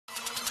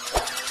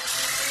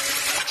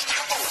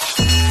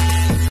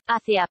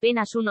Hace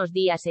apenas unos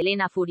días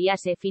Elena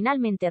Furiase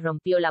finalmente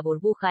rompió la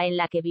burbuja en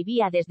la que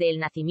vivía desde el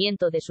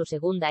nacimiento de su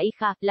segunda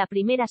hija. La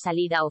primera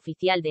salida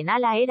oficial de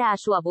Nala era a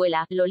su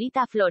abuela,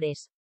 Lolita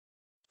Flores.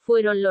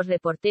 Fueron los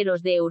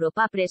reporteros de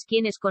Europapress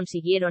quienes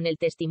consiguieron el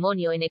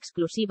testimonio en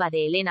exclusiva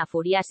de Elena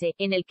Furiase,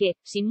 en el que,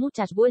 sin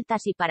muchas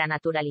vueltas y para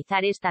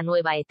naturalizar esta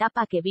nueva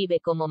etapa que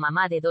vive como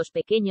mamá de dos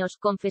pequeños,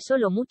 confesó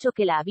lo mucho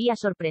que la había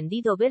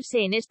sorprendido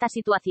verse en esta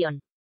situación.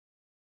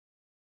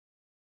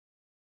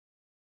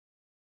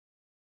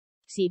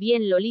 Si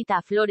bien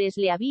Lolita Flores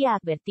le había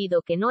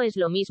advertido que no es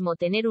lo mismo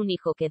tener un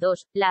hijo que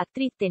dos, la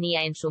actriz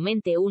tenía en su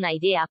mente una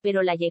idea,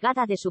 pero la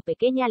llegada de su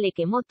pequeña le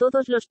quemó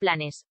todos los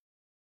planes.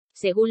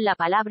 Según la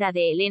palabra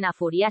de Elena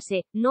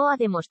Furiase, Noah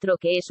demostró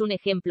que es un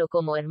ejemplo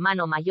como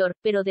hermano mayor,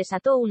 pero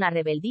desató una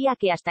rebeldía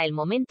que hasta el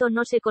momento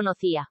no se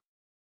conocía.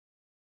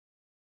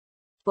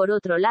 Por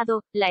otro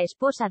lado, la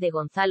esposa de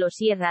Gonzalo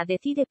Sierra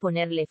decide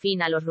ponerle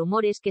fin a los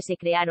rumores que se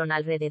crearon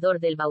alrededor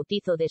del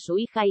bautizo de su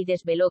hija y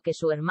desveló que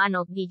su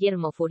hermano,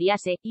 Guillermo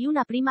Furiase, y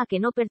una prima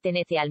que no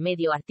pertenece al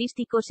medio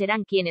artístico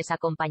serán quienes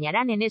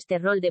acompañarán en este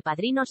rol de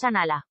padrinos a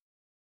Nala.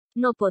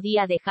 No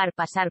podía dejar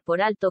pasar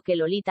por alto que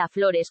Lolita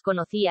Flores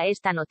conocía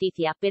esta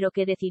noticia, pero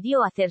que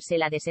decidió hacerse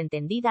la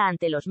desentendida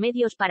ante los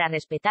medios para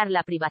respetar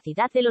la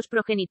privacidad de los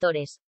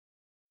progenitores.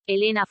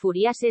 Elena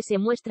Furiase se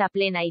muestra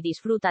plena y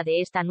disfruta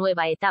de esta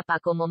nueva etapa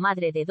como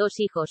madre de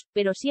dos hijos,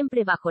 pero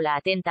siempre bajo la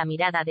atenta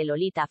mirada de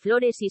Lolita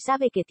Flores y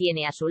sabe que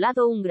tiene a su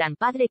lado un gran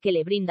padre que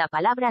le brinda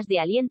palabras de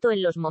aliento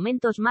en los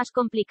momentos más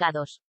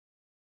complicados.